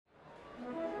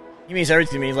He means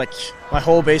everything to me. Like, my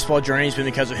whole baseball journey has been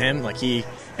because of him. Like, he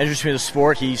introduced me to the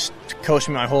sport. He's coached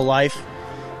me my whole life.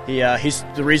 He's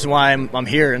the reason why I'm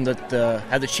here and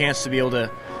had the chance to be able to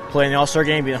play in the All-Star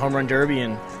game, be in the Home Run Derby,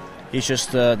 and he's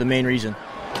just the main reason.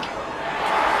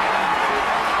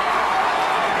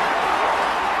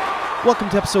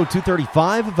 Welcome to episode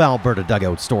 235 of Alberta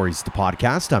Dugout Stories, the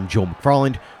podcast. I'm Joe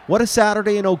McFarland. What a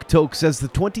Saturday in Okotoks as the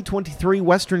 2023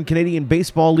 Western Canadian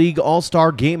Baseball League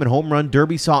All-Star Game and Home Run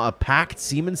Derby saw a packed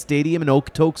Siemens Stadium in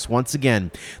Okotoks once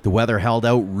again. The weather held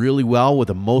out really well with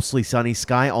a mostly sunny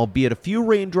sky, albeit a few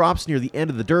raindrops near the end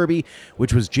of the Derby,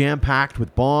 which was jam-packed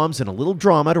with bombs and a little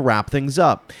drama to wrap things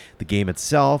up. The game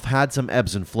itself had some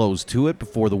ebbs and flows to it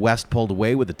before the West pulled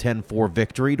away with a 10-4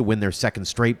 victory to win their second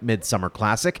straight Midsummer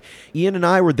Classic. Ian and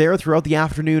I were there throughout the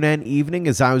afternoon and evening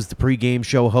as I was the pregame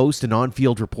show host and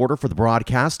on-field reporter for the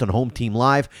broadcast on Home Team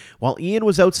Live, while Ian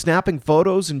was out snapping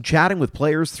photos and chatting with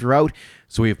players throughout.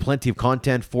 So we have plenty of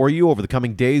content for you over the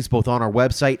coming days, both on our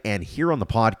website and here on the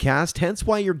podcast, hence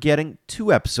why you're getting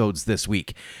 2 episodes this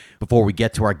week. Before we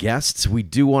get to our guests, we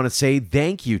do want to say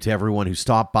thank you to everyone who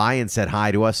stopped by and said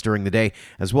hi to us during the day,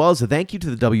 as well as a thank you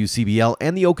to the WCBL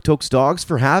and the Okotoks Dawgs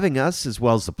for having us, as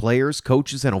well as the players,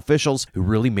 coaches, and officials who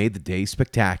really made the day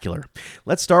spectacular.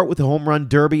 Let's start with the Home Run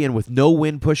Derby, and with no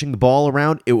wind pushing the ball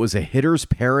around, it was a hitter's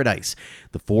paradise.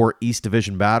 The 4 East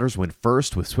Division batters went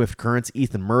first, with Swift Current's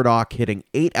Ethan Murdoch hitting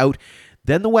 8 out.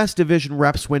 Then the West Division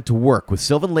reps went to work, with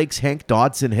Sylvan Lake's Hank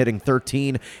Dodson hitting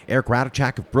 13, Eric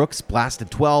Radachak of Brooks blasted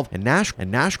 12, and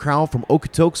Nash Crowell from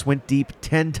Okotoks went deep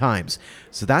 10 times.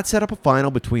 So that set up a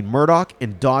final between Murdoch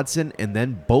and Dodson, and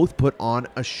then both put on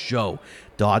a show.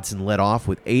 Dodson led off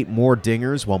with 8 more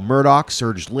dingers, while Murdoch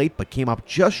surged late but came up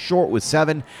just short with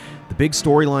 7. The big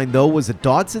storyline, though, was that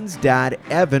Dodson's dad,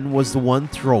 Evan, was the one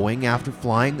throwing after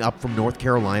flying up from North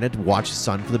Carolina to watch his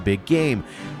son for the big game.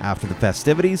 After the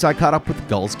festivities, I caught up with the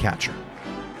Gulls catcher.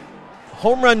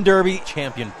 Home Run Derby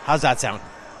champion. How's that sound?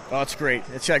 Oh, it's great.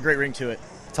 It's got a great ring to it.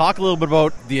 Talk a little bit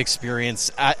about the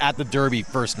experience at the Derby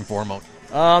first and foremost.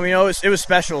 It was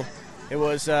special. It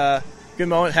was a good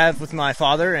moment to have with my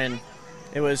father, and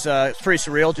it was pretty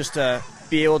surreal just to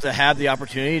be able to have the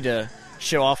opportunity to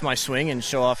show off my swing and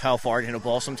show off how far I can hit a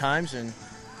ball sometimes, and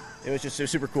it was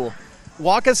super cool.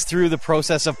 Walk us through the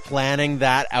process of planning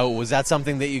that out. Was that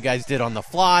something that you guys did on the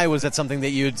fly? Was that something that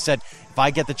you had said, if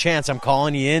I get the chance, I'm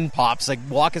calling you in, Pops? Like,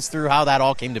 walk us through how that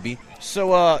all came to be.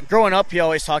 So growing up, he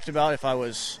always talked about if I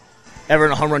was ever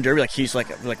in a home run derby, like he's like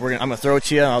I'm gonna throw it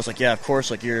to you. And I was like, yeah, of course.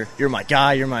 Like you're my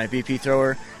guy. You're my BP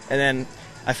thrower. And then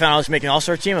I found I was making an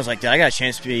all-star team. I was like, Dad, I got a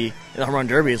chance to be in the home run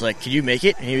derby. He's like, can you make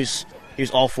it? And he was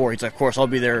all for it. He's like, of course, I'll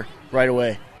be there right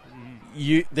away.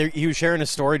 He was sharing a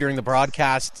story during the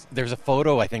broadcast. There's a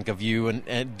photo, I think, of you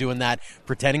and doing that,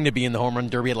 pretending to be in the home run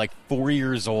derby at like 4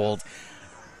 years old.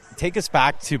 Take us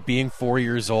back to being 4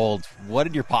 years old. What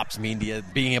did your pops mean to you,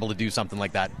 being able to do something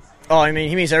like that? Oh, I mean,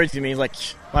 he means everything to me. Like,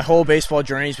 my whole baseball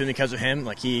journey has been because of him.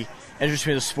 Like, he introduced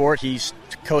me to the sport. He's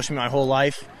coached me my whole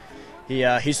life.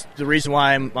 He's the reason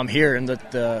why I'm here and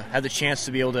had the chance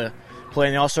to be able to play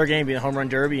in the All-Star game, be in the home run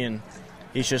derby, and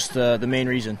he's just the main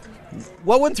reason.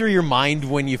 What went through your mind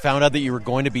when you found out that you were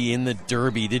going to be in the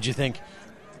derby? Did you think,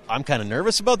 I'm kind of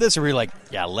nervous about this, or were you like,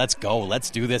 yeah, let's go, let's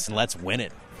do this, and let's win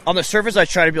it? On the surface, I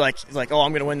try to be like, oh,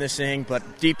 I'm going to win this thing,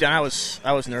 but deep down, I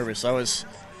was nervous. I was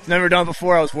never done it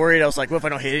before. I was worried. I was like, what if I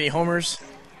don't hit any homers?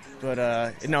 But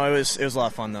no, it was a lot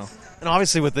of fun though. And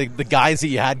obviously with the guys that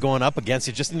you had going up against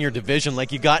you, just in your division,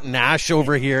 like you got Nash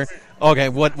over here. Okay,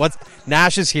 what's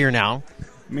Nash is here now.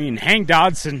 I mean, Hank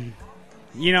Dodson,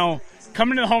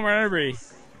 coming to the home run derby,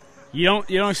 you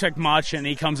don't expect much, and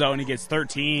he comes out and he gets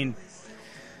 13,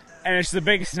 and it's the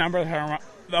biggest number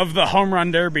of the home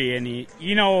run derby, and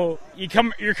you're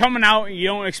coming out and you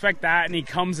don't expect that, and he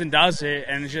comes and does it,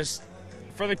 and it's just,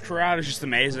 for the crowd, it's just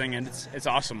amazing, and it's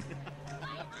awesome.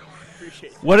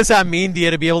 What does that mean to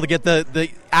you to be able to get the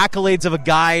accolades of a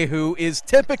guy who is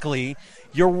typically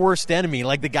your worst enemy,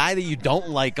 like the guy that you don't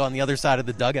like on the other side of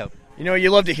the dugout?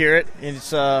 You love to hear it, and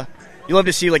it's you love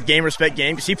to see like game respect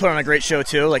game, because he put on a great show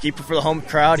too. Like for the home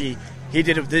crowd, he did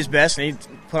it with his best, and he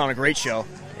put on a great show,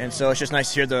 and so it's just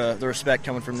nice to hear the respect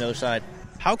coming from the other side.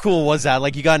 How cool was that?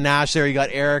 Like, you got Nash there, you got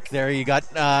Eric there, you got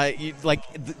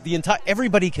the entire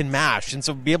everybody can mash, and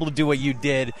so be able to do what you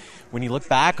did. When you look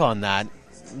back on that,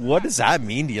 what does that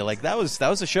mean to you? Like, that was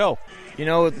a show.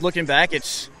 Looking back,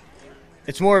 it's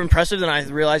more impressive than I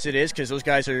realized it is, because those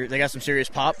guys they got some serious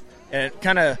pop, and it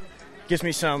kind of gives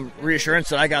me some reassurance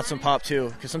that I got some pop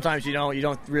too, because sometimes you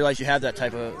don't realize you have that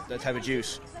type of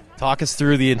juice. Talk us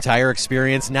through the entire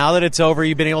experience. Now that it's over,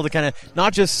 you've been able to kind of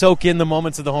not just soak in the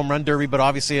moments of the home run derby, but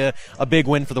obviously a big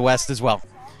win for the West as well.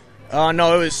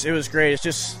 No, it was great. It's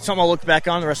just something I'll look back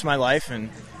on the rest of my life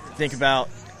and think about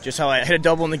just how I hit a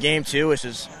double in the game too, which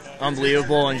is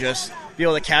unbelievable, and just be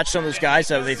able to catch some of those guys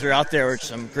that they threw out there with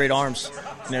some great arms.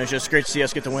 And it was just great to see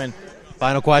us get the win.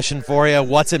 Final question for you.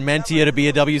 What's it meant to you to be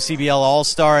a WCBL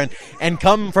All-Star and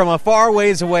come from a far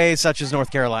ways away such as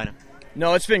North Carolina?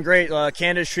 No, it's been great.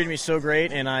 Canada's treated me so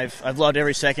great, and I've loved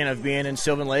every second of being in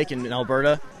Sylvan Lake in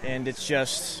Alberta. And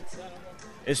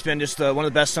it's been just one of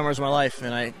the best summers of my life,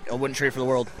 and I wouldn't trade for the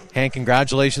world. Hank,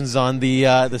 congratulations on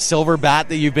the silver bat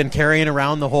that you've been carrying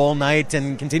around the whole night,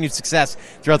 and continued success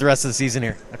throughout the rest of the season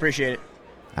here. I appreciate it.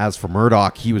 As for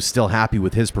Murdoch, he was still happy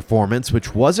with his performance,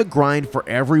 which was a grind for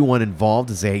everyone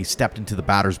involved as they stepped into the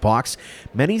batter's box,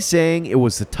 many saying it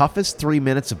was the toughest 3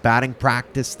 minutes of batting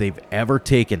practice they've ever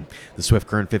taken. The Swift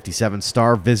Current 57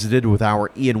 star visited with our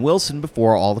Ian Wilson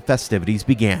before all the festivities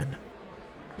began.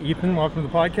 Ethan, welcome to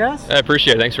the podcast. I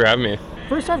appreciate it. Thanks for having me.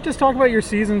 First off, just talk about your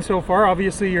season so far.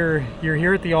 Obviously, you're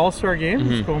here at the All-Star game.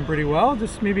 Mm-hmm. It's going pretty well.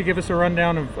 Just maybe give us a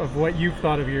rundown of what you've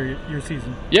thought of your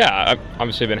season. Yeah, I've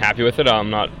obviously been happy with it.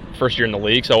 I'm not first year in the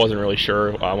league, so I wasn't really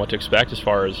sure what to expect as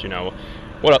far as,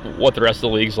 what the rest of the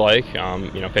league's like,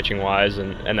 pitching-wise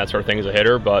and that sort of thing as a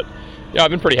hitter. But, yeah, I've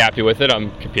been pretty happy with it.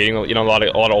 I'm competing, a lot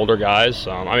of older guys.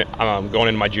 I'm going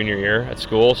into my junior year at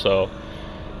school, so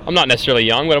I'm not necessarily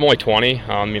young, but I'm only 20.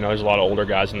 There's a lot of older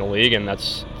guys in the league, and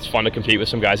it's fun to compete with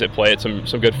some guys that play at some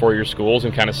good four-year schools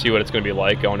and kind of see what it's going to be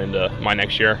like going into my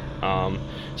next year.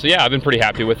 I've been pretty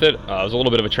happy with it. It was a little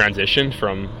bit of a transition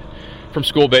from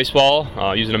school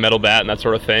baseball, using a metal bat and that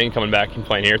sort of thing, coming back and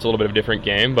playing here. It's a little bit of a different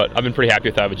game, but I've been pretty happy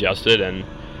with how I've adjusted, and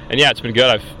yeah, it's been good.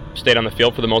 I've stayed on the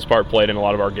field for the most part, played in a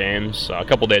lot of our games, a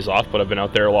couple days off, but I've been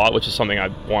out there a lot, which is something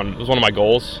it was one of my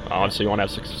goals. Obviously, you want to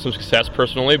have some success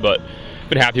personally, but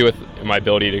been happy with my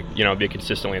ability to be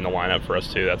consistently in the lineup for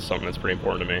us too. That's something that's pretty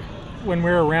important to me. When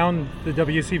we're around the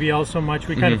WCBL so much,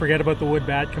 we kind of forget about the wood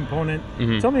bat component.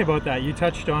 Mm-hmm. Tell me about that. You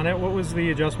touched on it. What was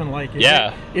the adjustment like?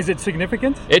 Is it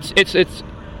significant? It's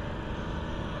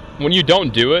when you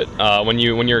don't do it, when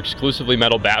you're exclusively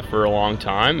metal bat for a long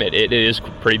time, it is a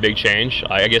pretty big change.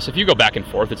 I guess if you go back and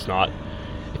forth, it's not.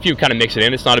 If you kind of mix it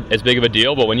in, it's not as big of a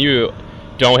deal. But when you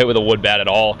don't hit with a wood bat at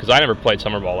all, because I never played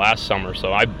summer ball last summer,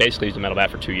 so I basically used a metal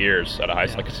bat for 2 years out of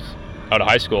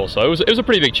high school. So it was a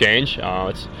pretty big change.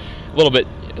 It's a little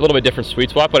bit different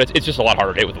sweet spot, but it's just a lot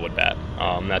harder to hit with a wood bat.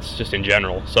 That's just in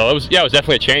general. So it was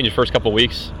definitely a change the first couple of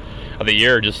weeks of the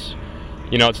year. Just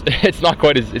it's not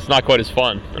quite as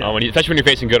fun especially when you're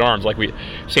facing good arms. Like we've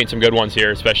seen some good ones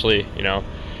here, especially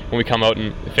when we come out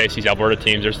and face these Alberta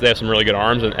teams. They have some really good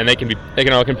arms, and they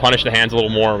can punish the hands a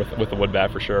little more with the wood bat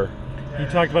for sure. You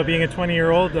talked about being a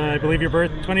 20-year-old. I believe your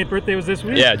 20th birthday was this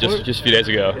week? Yeah, just a few days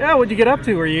ago. Yeah, what'd you get up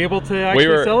to? Were you able to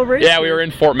actually celebrate? Yeah, we were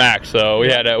in Fort Mac, so we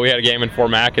had a game in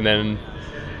Fort Mac, and then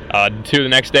 2 the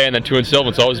next day, and then 2 in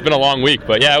Sylvan. So it's been a long week,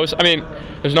 but yeah,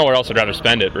 there's nowhere else I'd rather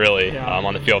spend it really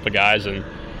on the field with the guys, and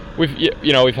we've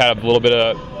had a little bit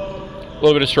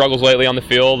of struggles lately on the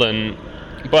field,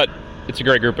 but it's a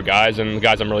great group of guys, and the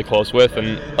guys I'm really close with,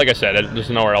 and like I said, there's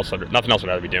nothing else I'd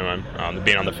rather be doing.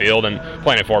 Being on the field and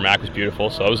playing at Fort Mac was beautiful,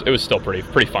 so it was still pretty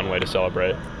fun way to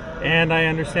celebrate. And I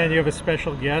understand you have a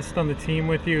special guest on the team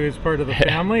with you as part of the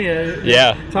family.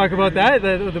 Talk about that.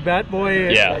 The bat boy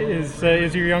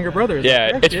is your younger brother.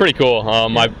 It's pretty cool.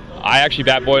 I actually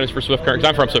bat boyed for Swift Current, because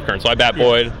I'm from Swift Current, so I bat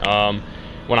boyed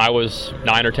when I was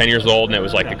 9 or 10 years old, and it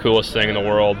was like the coolest thing in the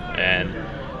world. And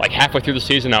like halfway through the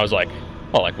season, I was like,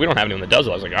 we don't have anyone that does it.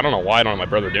 I was like, I don't know why I don't have my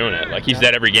brother doing it. Like, he's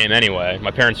dead every game anyway.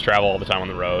 My parents travel all the time on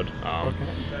the road.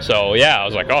 So, I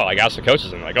was like, I asked the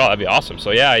coaches, and like, that'd be awesome.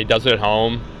 So, he does it at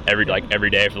home every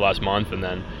day for the last month. And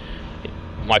then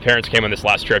my parents came on this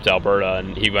last trip to Alberta,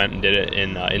 and he went and did it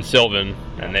in Sylvan,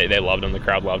 and they loved him. The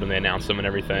crowd loved him. They announced him and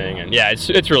everything. And,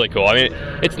 it's really cool. I mean,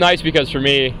 it's nice because for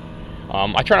me,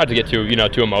 I try not to get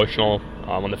too emotional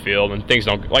on the field, and things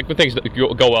don't, like when things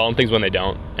go well and things when they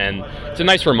don't. And it's a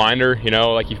nice reminder,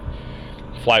 like you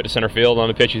fly out to center field on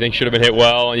a pitch you think should have been hit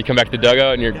well, and you come back to the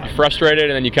dugout and you're frustrated,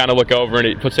 and then you kind of look over and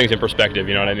it puts things in perspective.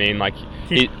 You know what I mean? Like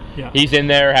he's in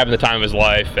there having the time of his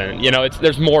life, and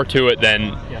there's more to it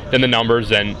than the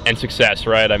numbers and success,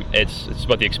 right? It's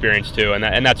about the experience too,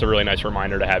 and that's a really nice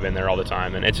reminder to have in there all the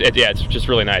time. And it's just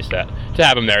really nice to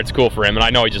have him there. It's cool for him, and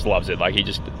I know he just loves it. Like he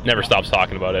just never stops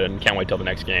talking about it, and can't wait till the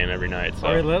next game every night. So.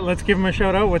 All right, let's give him a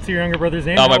shout out. What's your younger brother's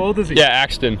name? How old is he? Yeah,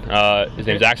 Axton. His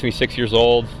name's Axton. He's 6 years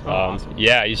old. Awesome.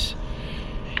 Yeah, he's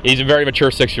a very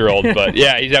mature 6-year-old, but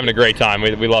he's having a great time.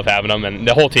 We love having him, and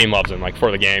the whole team loves him. Like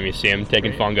before the game, you see him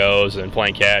taking fungos and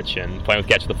playing catch and playing with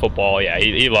catch the football. Yeah,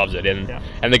 he loves it,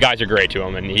 and the guys are great to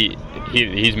him, and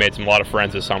he's made a lot of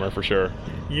friends this summer for sure.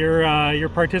 You're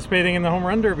participating in the Home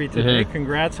Run Derby today.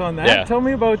 Congrats on that. Yeah. Tell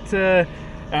me about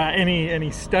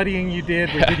any studying you did.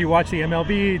 Did you watch the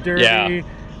MLB Derby? Yeah.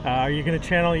 Are you going to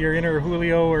channel your inner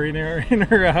Julio or inner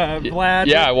Vlad?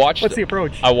 Yeah, I watched. What's the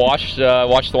approach? I watched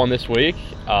the one this week.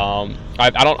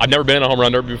 I've never been in a home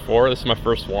run derby before. This is my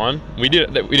first one. We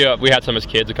had some as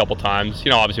kids a couple times.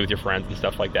 Obviously with your friends and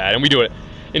stuff like that. And we do it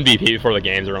in BP before the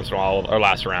games. Every once in a while, our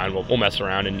last round, we'll mess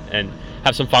around and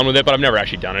have some fun with it. But I've never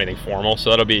actually done anything formal,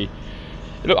 so that'll be.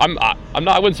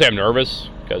 I wouldn't say I'm nervous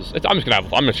because I'm just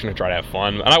gonna try to have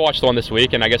fun. And I watched the one this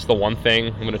week, and I guess the one thing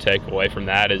I'm gonna take away from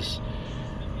that is,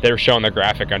 they were showing the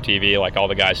graphic on TV, like all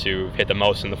the guys who hit the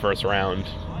most in the first round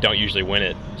don't usually win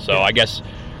it. So I guess,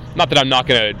 not that I'm not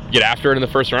going to get after it in the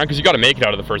first round, because you got to make it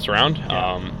out of the first round.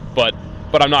 Yeah.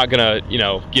 But I'm not going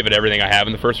to, give it everything I have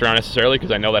in the first round necessarily, because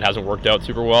I know that hasn't worked out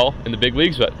super well in the big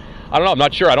leagues. But I don't know. I'm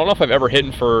not sure. I don't know if I've ever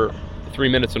hit for 3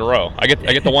 minutes in a row. I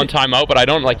get the one time out, but I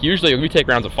don't usually we take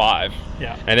rounds of 5.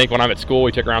 Yeah. And I think when I'm at school,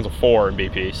 we take rounds of 4 in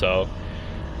BP. So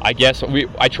I guess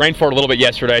I trained for it a little bit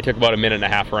yesterday. I took about a minute and a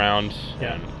half round.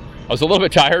 Yeah. I was a little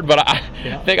bit tired, but I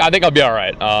think I'll be all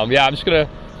right. I'm just gonna,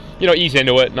 ease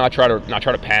into it, not try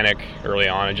to panic early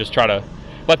on, and just try to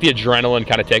let the adrenaline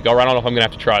kind of take over. I don't know if I'm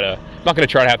not gonna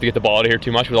try to have to get the ball out of here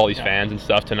too much with all these fans and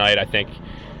stuff tonight. I think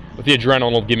with the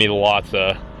adrenaline will give me lots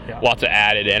of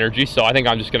added energy. So I think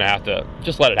I'm just gonna have to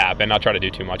just let it happen, not try to do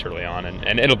too much early on,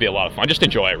 and it'll be a lot of fun. Just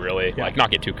enjoy it really,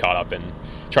 not get too caught up in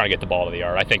trying to get the ball to the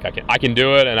yard. I think I can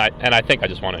do it, and I think I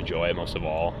just want to enjoy it most of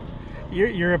all.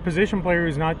 You're a position player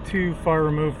who's not too far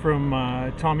removed from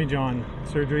Tommy John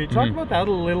surgery. Talk about that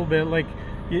a little bit. Like,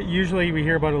 usually we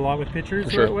hear about it a lot with pitchers.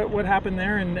 Sure. What happened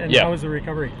there, and how was the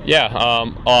recovery? Yeah,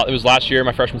 it was last year,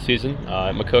 my freshman season,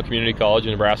 at McCook Community College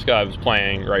in Nebraska. I was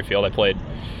playing right field. I played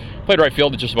right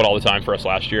field just about all the time for us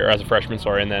last year, as a freshman,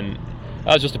 and then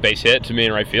that was just a base hit to me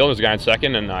in right field. There was a guy in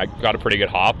second, and I got a pretty good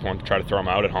hop. Wanted to try to throw him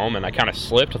out at home, and I kind of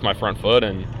slipped with my front foot,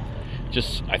 and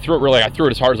I threw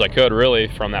it as hard as I could, really,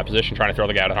 from that position, trying to throw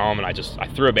the guy out at home, and I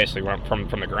threw it basically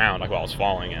from the ground, while I was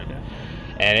falling in.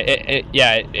 And it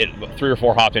 3 or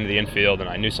 4 hopped into the infield, and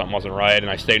I knew something wasn't right, and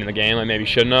I stayed in the game. I maybe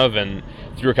shouldn't have, and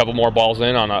threw a couple more balls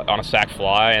in on a sac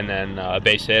fly, and then a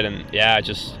base hit, and it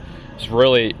was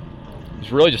really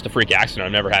just a freak accident.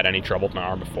 I've never had any trouble with my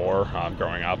arm before,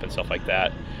 growing up and stuff like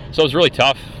that. So it was really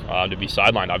tough to be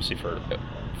sidelined, obviously, for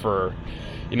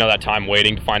that time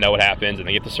waiting to find out what happens, and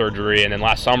then get the surgery. And then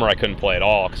last summer I couldn't play at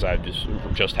all because I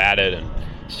just had it, and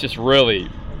it's just really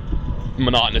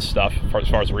monotonous stuff as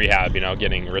far as rehab.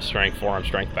 Getting wrist strength, forearm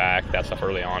strength back, that stuff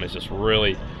early on is just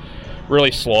really,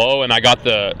 really slow. And I got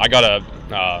a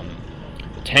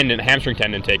hamstring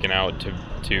tendon taken out to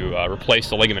replace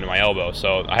the ligament in my elbow,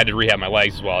 so I had to rehab my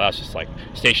legs as well. That's just like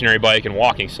stationary bike and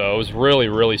walking, so it was really,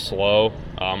 really slow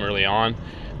early on.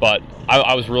 But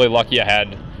I was really lucky. I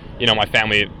had my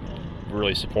family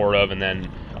really supportive, and then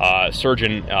a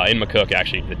surgeon in McCook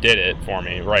actually that did it for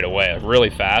me right away, really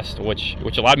fast, which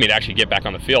allowed me to actually get back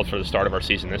on the field for the start of our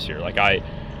season this year.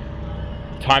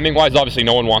 Timing-wise, obviously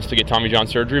no one wants to get Tommy John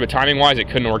surgery, but timing-wise it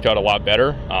couldn't have worked out a lot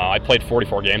better. I played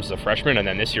 44 games as a freshman, and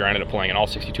then this year I ended up playing in all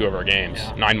 62 of our games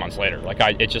 9 months later.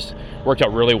 It just worked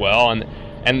out really well,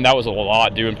 and that was a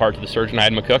lot due in part to the surgeon I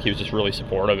had in McCook. He was just really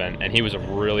supportive, and he was a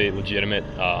really legitimate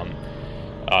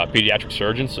pediatric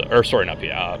surgeon,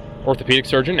 orthopedic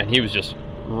surgeon, and he was just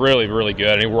really, really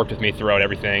good, and he worked with me throughout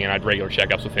everything, and I had regular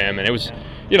checkups with him, and it was,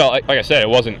 like I said, it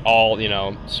wasn't all,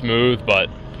 smooth, but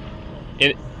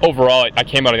overall, I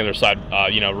came out on the other side,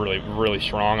 really, really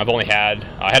strong. I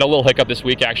had a little hiccup this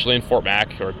week, actually, in Fort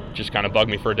Mac, or just kind of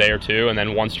bugged me for a day or two, and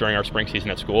then once during our spring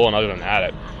season at school, and other than that,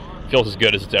 it feels as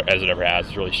good as it ever has.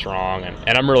 It's really strong,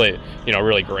 and I'm really,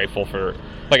 really grateful for,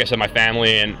 like I said, my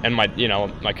family and my,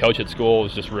 my coach at school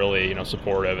was just really,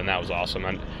 supportive, and that was awesome.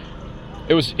 And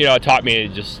it was, it taught me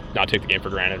to just not take the game for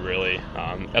granted, really.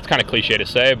 That's kind of cliche to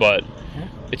say, but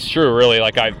it's true, really.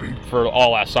 For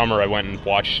all last summer, I went and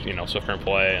watched, Swift Current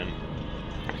play, and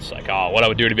it's like, what I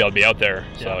would do to be able to be out there.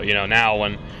 So, now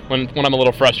when I'm a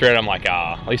little frustrated, I'm like,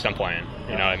 at least I'm playing.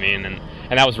 You know what I mean? And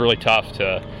that was really tough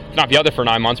to not be out there for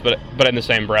 9 months, but in the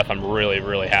same breath, I'm really,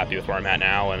 really happy with where I'm at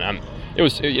now, and it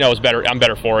was better. I'm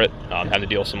better for it. Having to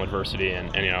deal with some adversity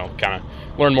and kind of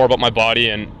learn more about my body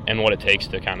and what it takes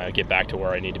to kind of get back to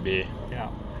where I need to be. Yeah.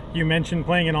 You mentioned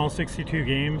playing in all 62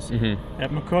 games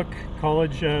at McCook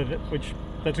College, which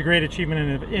that's a great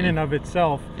achievement in and of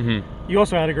itself. You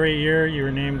also had a great year. You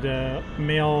were named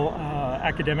Male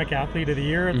Academic Athlete of the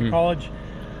Year at the college.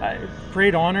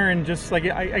 Great honor, and just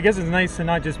I guess it's nice to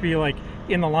not just be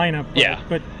in the lineup,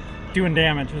 but doing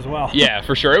damage as well. Yeah,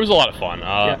 for sure. It was a lot of fun.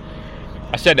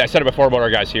 I said it before about our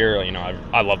guys here.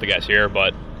 I love the guys here,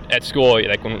 but at school,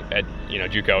 like when at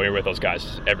JUCO, we were with those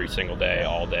guys every single day,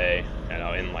 all day.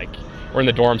 And like we're in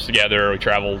the dorms together. We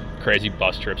travel crazy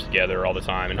bus trips together all the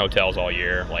time, in hotels all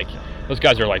year. Like those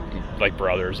guys are like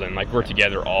brothers, and like we're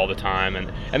together all the time.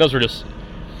 And those were just.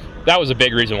 That was a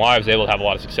big reason why I was able to have a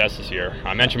lot of success this year.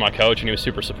 I mentioned my coach, and he was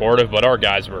super supportive, but our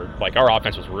guys were like, our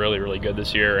offense was really, really good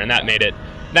this year, and that made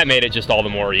it just all the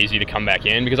more easy to come back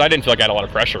in because I didn't feel like I had a lot of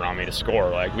pressure on me to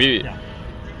score. Like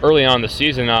early on in the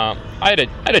season, I had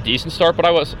a decent start, but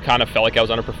I felt like I was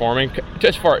underperforming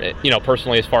as far,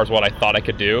 personally as far as what I thought I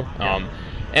could do.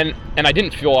 And I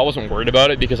didn't feel I wasn't worried about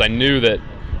it because I knew that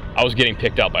I was getting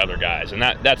picked up by other guys, and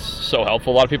that's so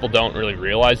helpful. A lot of people don't really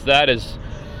realize that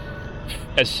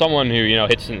as someone who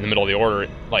hits in the middle of the order,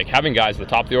 like having guys at the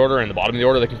top of the order and the bottom of the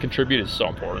order that can contribute is so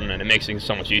important, and it makes things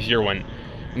so much easier when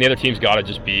the other team's got to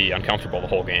just be uncomfortable the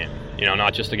whole game,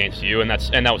 not just against you, and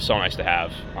that was so nice to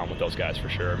have with those guys for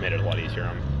sure. It made it a lot easier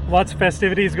on me. Lots of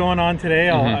festivities going on today.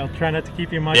 I'll try not to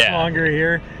keep you much longer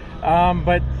here,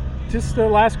 but just the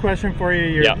last question for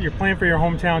you. You're playing for your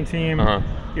hometown team,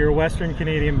 your Western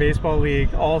Canadian Baseball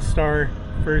League All-Star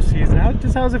first season. How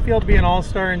does it feel to be an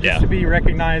All-Star and just to be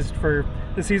recognized for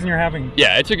the season you're having?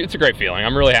 Yeah, it's a great feeling.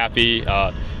 I'm really happy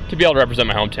to be able to represent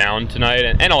my hometown tonight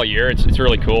and all year. It's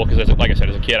really cool because, like I said,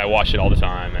 as a kid, I watched it all the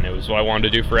time, and it was what I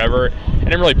wanted to do forever.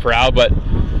 And I'm really proud, but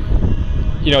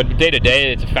day to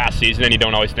day, it's a fast season, and you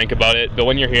don't always think about it. But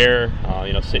when you're here,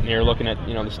 sitting here looking at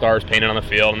the stars painted on the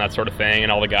field and that sort of thing,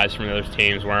 and all the guys from the other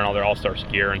teams wearing all their All-Star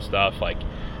gear and stuff, like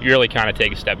you really kind of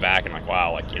take a step back and like,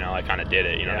 wow, like I kind of did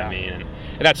it. You know what I mean? And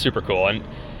that's super cool.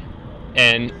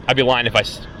 And I'd be lying if I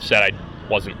said I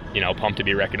wasn't pumped to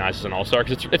be recognized as an All-Star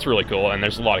because it's really cool, and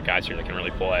there's a lot of guys here that can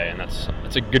really play, and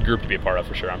it's a good group to be a part of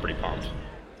for sure. I'm pretty pumped.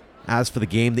 As for the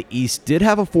game, the East did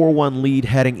have a 4-1 lead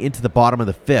heading into the bottom of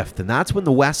the fifth, and that's when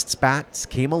the West's bats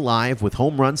came alive with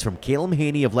home runs from Kalem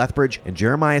Haney of Lethbridge and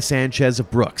Jeremiah Sanchez of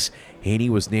Brooks. Haney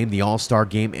was named the All-Star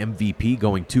Game MVP,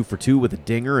 going 2 for 2 with a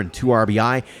dinger and 2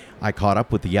 RBI. I caught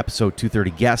up with the episode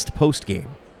 230 guest post-game.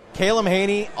 Kalem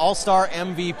Haney, All-Star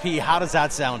MVP. How does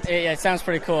that sound? It sounds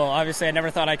pretty cool. Obviously, I never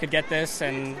thought I could get this,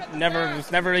 and it was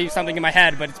never even something in my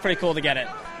head, but it's pretty cool to get it.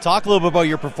 Talk a little bit about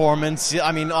your performance.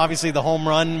 I mean, obviously the home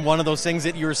run, one of those things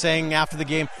that you were saying after the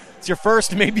game, it's your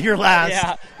first, maybe your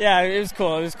last. Yeah, it was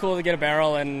cool. It was cool to get a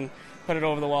barrel and put it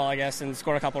over the wall, I guess, and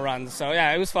score a couple runs. So,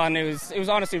 yeah, it was fun. It was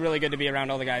honestly really good to be around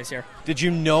all the guys here. Did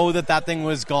you know that thing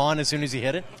was gone as soon as you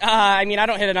hit it? I mean, I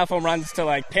don't hit enough home runs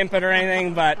to, pimp it or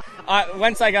anything, but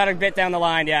once I got a bit down the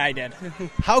line, yeah, I did.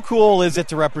 How cool is it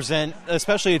to represent,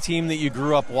 especially a team that you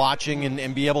grew up watching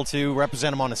and be able to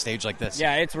represent them on a stage like this?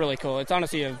 Yeah, it's really cool. It's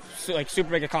honestly a super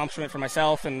big accomplishment for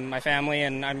myself and my family,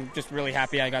 and I'm just really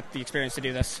happy I got the experience to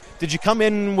do this. Did you come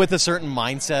in with a certain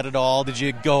mindset at all? Did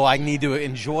you go, I need to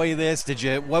enjoy this?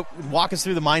 Walk us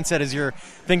through the mindset as you're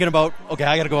thinking about, okay,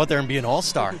 I got to go out there and be an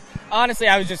all-star? Honestly,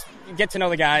 I was just get to know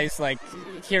the guys,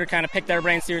 hear kind of pick their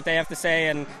brains, see what they have to say,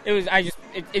 and I just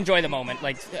enjoy the moment.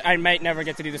 I might never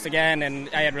get to do this again, and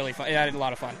I had really fun. I had a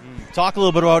lot of fun. Talk a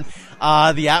little bit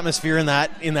about the atmosphere in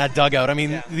that dugout. I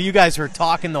mean, you guys were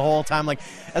talking the whole time.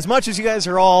 As much as you guys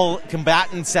are all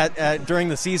combatants during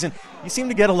the season, you seem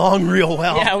to get along real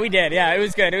well. Yeah, we did. Yeah, it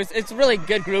was good. It's a really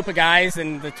good group of guys,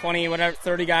 and the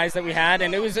 30 guys that we had,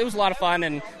 and it was a lot of fun,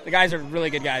 and the guys are really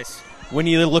good guys. When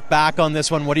you look back on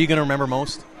this one, what are you going to remember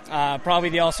most? Probably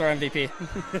the All-Star MVP.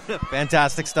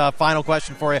 Fantastic stuff. Final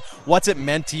question for you. What's it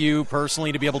meant to you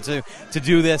personally to be able to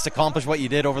do this, accomplish what you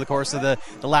did over the course of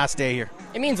the last day here?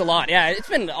 It means a lot. Yeah, it's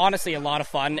been honestly a lot of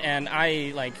fun, and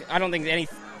I don't think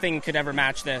anything could ever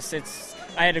match this.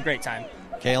 I had a great time.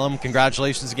 Kalem,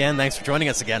 congratulations again. Thanks for joining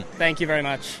us again. Thank you very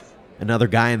much. Another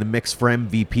guy in the mix for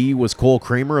MVP was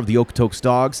Cramer of the Okotoks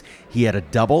Dawgs. He had a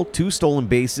double, 2 stolen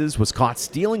bases, was caught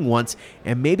stealing once,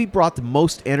 and maybe brought the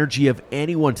most energy of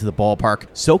anyone to the ballpark,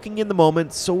 soaking in the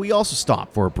moment, so we also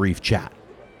stopped for a brief chat.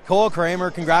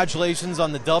 Cramer, congratulations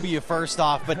on the W first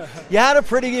off, but you had a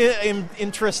pretty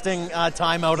interesting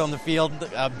time out on the field.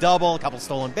 A double, a couple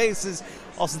stolen bases,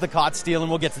 also the caught stealing.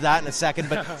 We'll get to that in a second,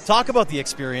 but talk about the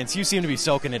experience. You seem to be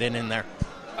soaking it in there.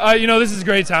 This is a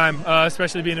great time,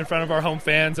 especially being in front of our home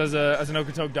fans as an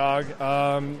Okotoks Dawg.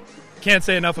 Can't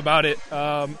say enough about it.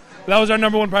 That was our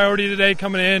number one priority today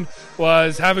coming in,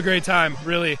 was have a great time,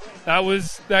 really.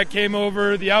 That came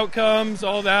over the outcomes,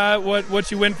 all that,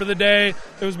 what you win for the day.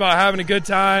 It was about having a good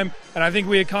time, and I think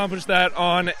we accomplished that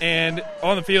on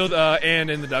the field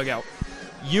and in the dugout.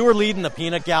 You were leading the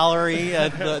peanut gallery.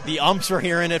 The umps were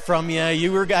hearing it from you.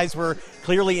 You guys were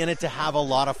clearly in it to have a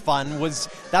lot of fun. Was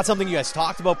that something you guys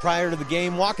talked about prior to the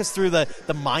game? Walk us through the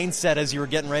mindset as you were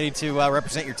getting ready to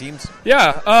represent your teams.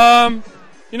 Yeah.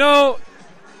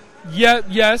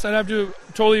 Yes, I'd have to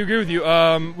totally agree with you.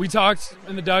 We talked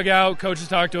in the dugout. Coaches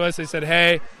talked to us. They said,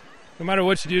 hey, no matter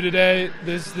what you do today,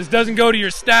 this doesn't go to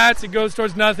your stats. It goes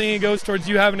towards nothing. It goes towards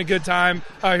you having a good time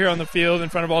out here on the field in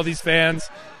front of all these fans.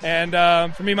 And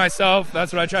for me, myself,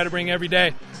 that's what I try to bring every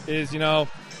day is,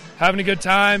 having a good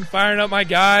time, firing up my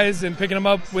guys and picking them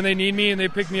up when they need me, and they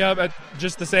pick me up at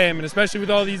just the same. And especially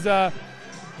with all these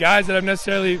guys that I've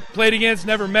necessarily played against,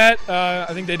 never met,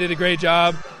 I think they did a great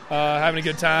job having a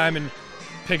good time and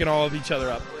picking all of each other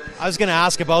up. I was going to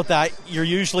ask about that. You're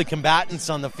usually combatants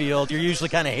on the field. You're usually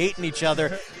kind of hating each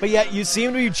other, but yet you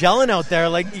seem to be gelling out there.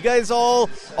 Like, you guys all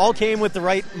came with the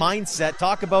right mindset.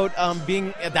 Talk about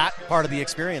being that part of the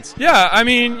experience. Yeah, I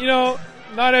mean,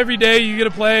 not every day you get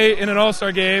to play in an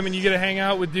all-star game and you get to hang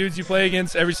out with dudes you play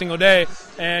against every single day.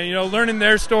 And, learning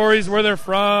their stories, where they're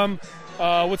from,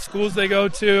 what schools they go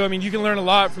to. I mean, you can learn a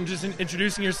lot from just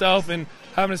introducing yourself and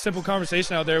having a simple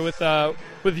conversation out there with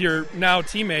your now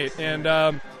teammate.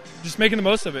 And just making the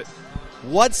most of it.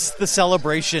 What's the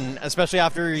celebration, especially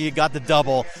after you got the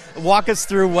double? Walk us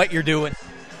through what you're doing.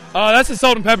 That's the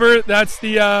salt and pepper. That's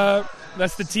the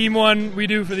team one we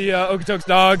do for the Okotoks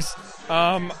Dawgs.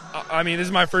 I mean, this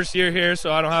is my first year here,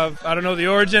 so I don't know the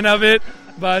origin of it,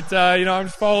 but I'm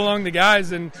just following along the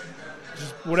guys and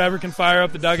just whatever can fire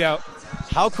up the dugout.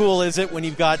 How cool is it when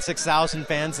you've got 6,000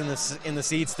 fans in the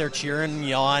seats? They're cheering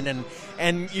you on,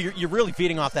 and you're really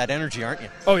feeding off that energy, aren't you?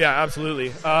 Oh yeah, absolutely.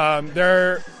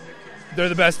 They're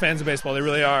the best fans of baseball. They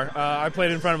really are. I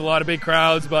played in front of a lot of big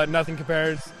crowds, but nothing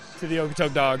compares to the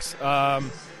Okotoks Dawgs.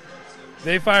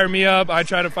 They fire me up. I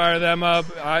try to fire them up.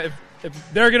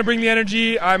 If they're going to bring the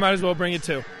energy, I might as well bring it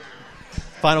too.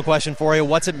 Final question for you: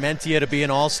 what's it meant to you to be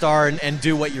an all-star and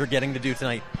do what you're getting to do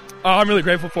tonight? I'm really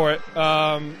grateful for it.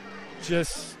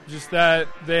 Just that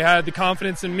they had the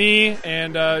confidence in me,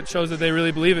 and it shows that they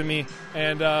really believe in me.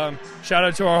 And shout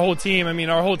out to our whole team. I mean,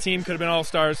 our whole team could have been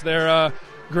all-stars. They're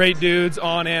great dudes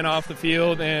on and off the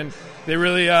field, and they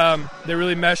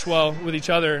really mesh well with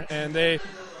each other. And they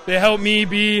help me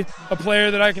be a player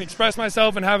that I can express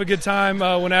myself and have a good time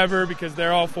whenever, because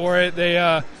they're all for it. They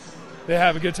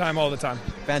have a good time all the time.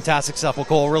 Fantastic stuff. Well,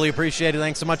 Cole, really appreciate it.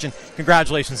 Thanks so much, and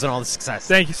congratulations on all the success.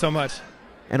 Thank you so much.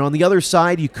 And on the other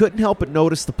side, you couldn't help but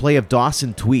notice the play of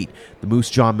Dawson Tweet. The Moose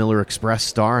Jaw Miller Express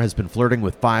star has been flirting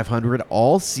with 500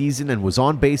 all season and was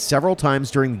on base several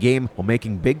times during the game while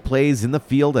making big plays in the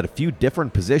field at a few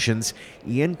different positions.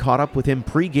 Ian caught up with him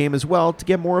pre-game as well to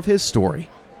get more of his story.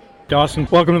 Dawson,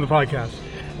 welcome to the podcast.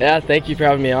 Yeah, thank you for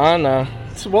having me on.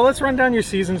 Well, let's run down your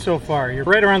season so far. You're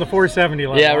right around the 470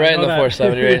 level. Yeah, right in the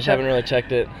 470 range. Haven't really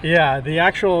checked it. Yeah,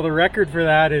 the record for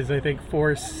that is, I think,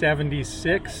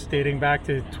 476, dating back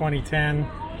to 2010,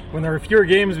 when there were fewer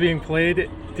games being played.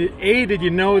 Did you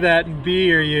know that? And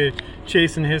B, are you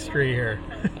chasing history here?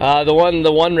 The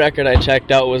one record I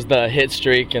checked out was the hit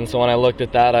streak, and so when I looked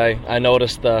at that, I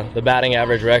noticed the batting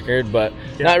average record, but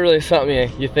not really something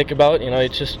you think about. You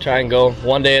just try and go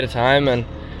one day at a time and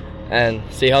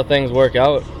see how things work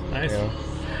out. Nice.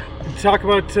 Talk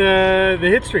about the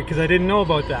hit streak, because I didn't know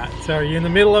about that. So are you in the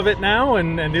middle of it now,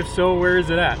 and if so, where is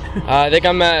it at? I think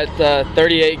I'm at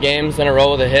 38 games in a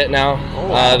row with a hit now. Oh,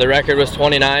 wow. The record was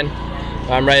 29.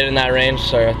 I'm right in that range,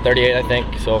 so 38 I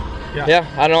think. So yeah,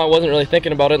 I don't know, I wasn't really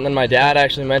thinking about it, and then my dad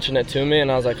actually mentioned it to me, and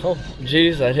I was like, oh,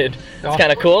 geez, I did. It's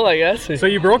kind of cool, I guess. So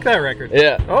you broke that record?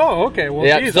 Yeah. Oh, okay. Well,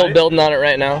 yeah, geez, still building on it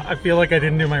right now. I feel like I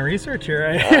didn't do my research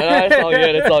here. No, it's all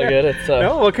good. It's all good.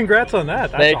 No, well, congrats on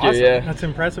that. That's Thank awesome. you. Yeah. That's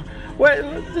impressive.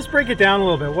 Let's just break it down a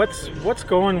little bit. What's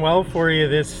going well for you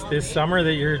this summer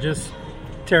that you're just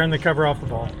tearing the cover off the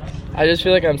ball? I just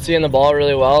feel like I'm seeing the ball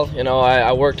really well.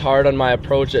 I worked hard on my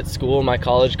approach at school. My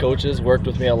college coaches worked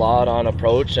with me a lot on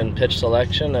approach and pitch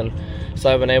selection, and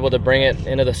so I've been able to bring it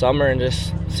into the summer and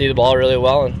just see the ball really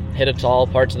well and hit it to all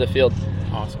parts of the field.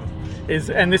 Awesome.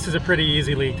 And this is a pretty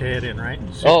easy league to hit in, right?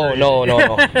 No.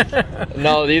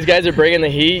 No, these guys are bringing the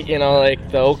heat.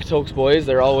 Like the Okotoks boys,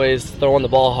 they're always throwing the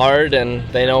ball hard, and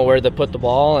they know where to put the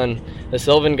ball. And the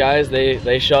Sylvan guys,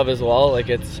 they shove as well. Like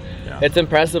it's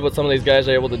impressive what some of these guys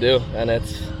are able to do, and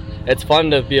it's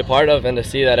fun to be a part of and to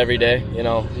see that every day.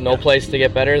 No place to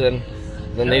get better than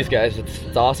these guys.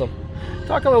 It's awesome.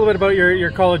 Talk a little bit about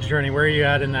your college journey. Where are you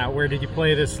at in that? Where did you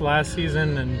play this last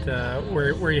season, and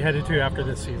where are you headed to after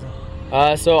this season?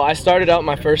 So I started out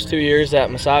my first 2 years at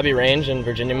Mesabi Range in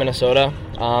Virginia, Minnesota.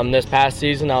 This past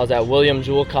season I was at William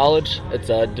Jewell College. It's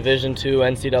a Division II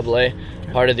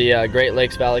NCAA, part of the Great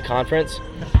Lakes Valley Conference.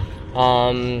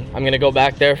 I'm going to go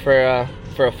back there for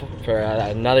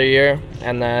another year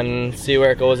and then see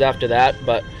where it goes after that.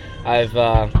 But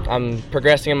I'm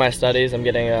progressing in my studies. I'm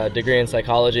getting a degree in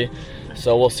psychology.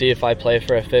 So we'll see if I play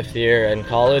for a 5th year in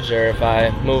college or if I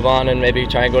move on and maybe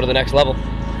try and go to the next level.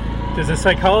 Does a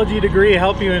psychology degree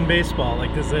help you in baseball?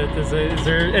 Like, is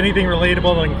there anything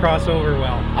relatable that can cross over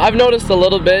well? I've noticed a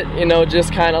little bit,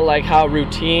 just kind of like how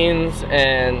routines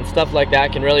and stuff like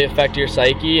that can really affect your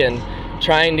psyche, and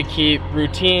trying to keep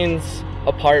routines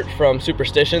apart from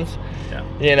superstitions.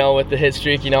 With the hit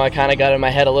streak, I kind of got in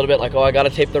my head a little bit like, I got to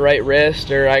tape the right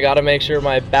wrist, or I got to make sure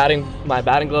my batting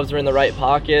gloves are in the right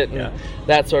pocket, and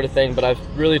that sort of thing. But I've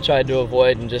really tried to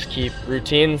avoid and just keep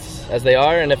routines as they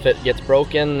are, and if it gets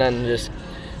broken, then just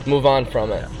move on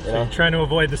from it. So you're trying to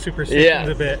avoid the superstitions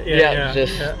a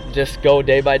bit. Just go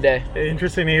day by day.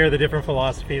 Interesting to hear the different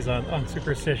philosophies on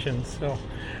superstitions. So,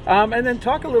 and then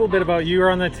talk a little bit about, you were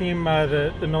on the team,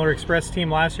 the Miller Express team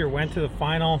last year, went to the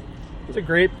final. It was a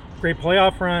great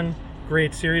playoff run,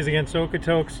 great series against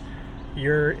Okotoks.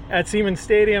 You're at Siemens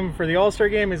Stadium for the All-Star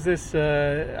game. Is this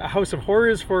a house of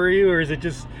horrors for you, or is it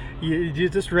just you're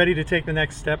just ready to take the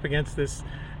next step against this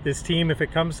team if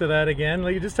it comes to that again?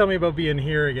 Like, just tell me about being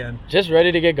here again. Just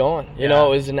ready to get going. It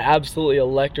was an absolutely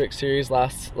electric series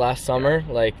last summer.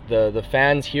 Like, the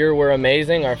fans here were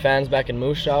amazing. Our fans back in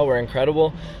Moose Jaw were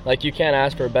incredible. Like, you can't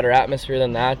ask for a better atmosphere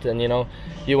than that. And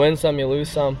you win some, you lose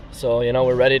some. So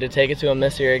we're ready to take it to them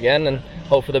this year again and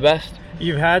hope for the best.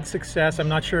 You've had success. I'm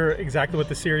not sure exactly what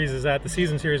the series is at, the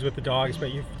season series with the Dogs,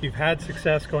 but you've had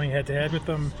success going head to head with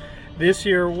them this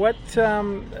year. What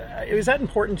was that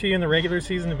important to you in the regular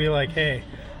season, to be like, hey,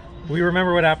 we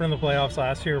remember what happened in the playoffs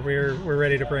last year, we're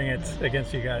ready to bring it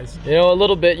against you guys? A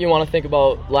little bit you want to think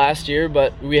about last year,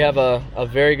 but we have a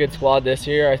very good squad this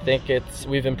year. I think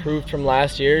we've improved from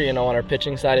last year, on our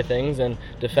pitching side of things and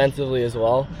defensively as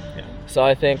well. So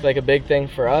I think like a big thing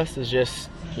for us is just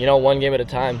one game at a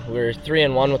time. We're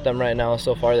 3-1 with them right now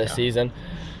so far this season.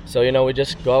 So we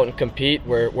just go out and compete.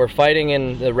 We're fighting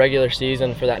in the regular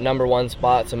season for that number 1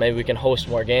 spot, so maybe we can host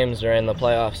more games during the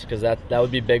playoffs, because that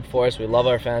would be big for us. We love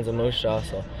our fans in Moose Jaw.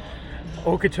 So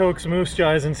Okotoks Moose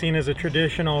Jaw isn't seen as a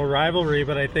traditional rivalry,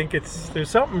 but I think there's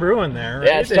something brewing there, right?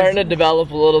 Yeah, it's starting to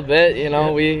develop a little bit.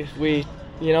 We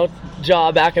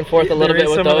jaw back and forth a little bit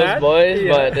with those boys,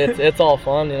 but it's all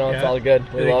fun. It's all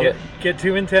good. We love it. Get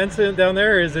too intense down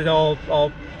there, or is it all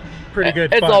pretty good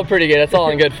fun? It's all pretty good. It's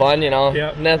all in good fun,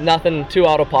 Nothing too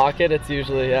out of pocket. It's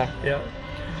usually,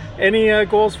 Any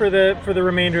goals for the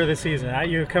remainder of the season?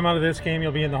 You come out of this game,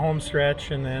 you'll be in the home stretch,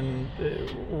 and then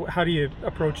how do you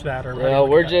approach that? Or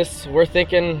we're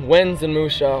thinking wins in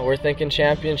Moose Jaw. We're thinking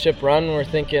championship run. We're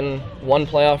thinking one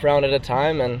playoff round at a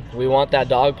time, and we want that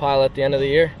dog pile at the end of the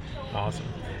year. Awesome.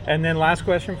 And then last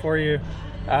question for you.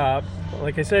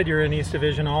 Like I said, you're an East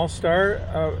Division All-Star.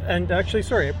 And actually,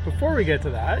 sorry, before we get to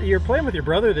that, you're playing with your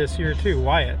brother this year too,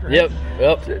 Wyatt, right?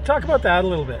 Yep. Talk about that a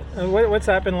little bit. What's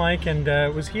that been like? And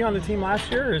was he on the team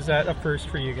last year, or is that a first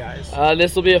for you guys?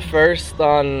 This will be a first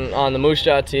on the Moose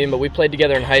Jaw team, but we played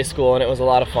together in high school, and it was a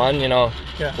lot of fun.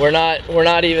 We're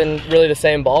not even really the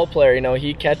same ball player.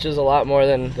 He catches a lot more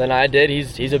than I did.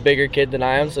 He's a bigger kid than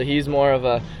I am, so he's more of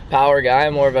a power guy,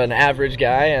 more of an average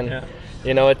guy, and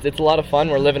it's a lot of fun.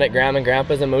 We're living at Grandma and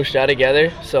Grandpa's in Moose Jaw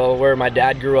together, so where my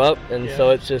dad grew up, and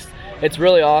so it's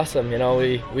really awesome.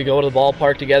 We go to the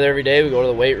ballpark together every day. We go to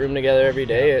the weight room together every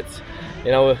day.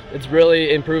 It's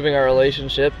really improving our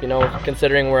relationship,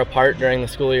 considering we're apart during the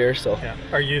school year. So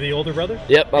Are you the older brother?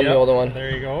 Yep, I'm the older one. There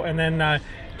you go. And then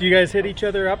do you guys hit each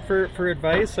other up for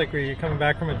advice? Like, were you coming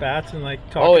back from at bats and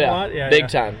talking a lot? Big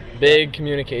time. Big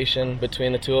communication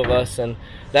between the two of us, and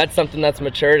that's something that's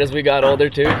matured as we got older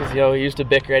too, because we used to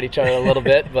bicker at each other a little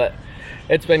bit, but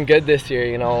it's been good this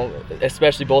year,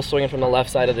 especially both swinging from the left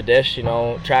side of the dish,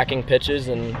 tracking pitches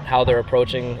and how they're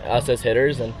approaching us as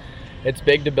hitters, and it's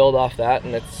big to build off that,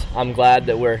 and I'm glad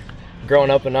that we're grown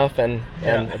up enough and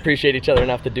appreciate each other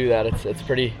enough to do that. It's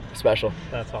pretty special.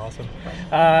 That's awesome.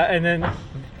 And then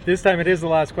this time it is the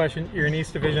last question. You're an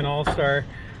East Division All-Star.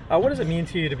 What does it mean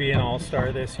to you to be an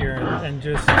All-Star this year? And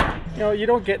just, you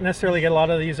don't necessarily get a lot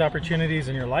of these opportunities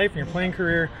in your life, in your playing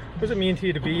career. What does it mean to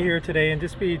you to be here today and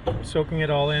just be soaking it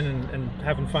all in and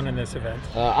having fun in this event?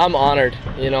 I'm honored.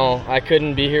 I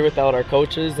couldn't be here without our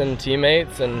coaches and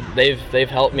teammates, and they've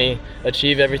helped me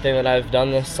achieve everything that I've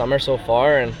done this summer so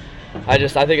far. And I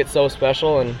think it's so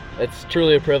special, and it's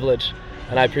truly a privilege.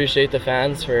 And I appreciate the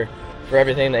fans for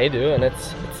everything they do, and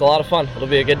it's a lot of fun. It'll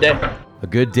be a good day. A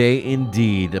good day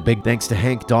indeed. A big thanks to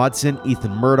Hank Dodson,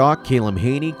 Ethan Murdoch, Kalem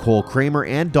Haney, Cole Cramer,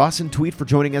 and Dawson Tweet for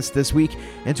joining us this week,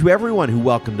 and to everyone who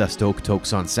welcomed us to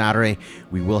Okotoks on Saturday.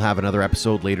 We will have another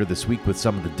episode later this week with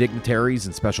some of the dignitaries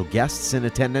and special guests in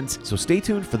attendance, so stay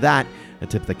tuned for that. A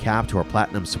tip of the cap to our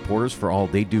Platinum supporters for all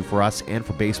they do for us and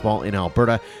for baseball in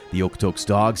Alberta. The Okotoks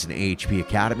Dawgs and AHP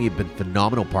Academy have been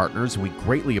phenomenal partners, and we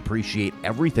greatly appreciate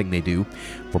everything they do.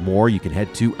 For more, you can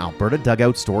head to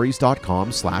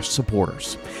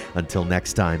albertadugoutstories.com/supporters. Until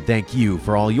next time, thank you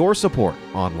for all your support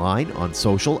online, on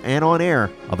social, and on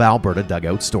air of Alberta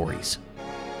Dugout Stories.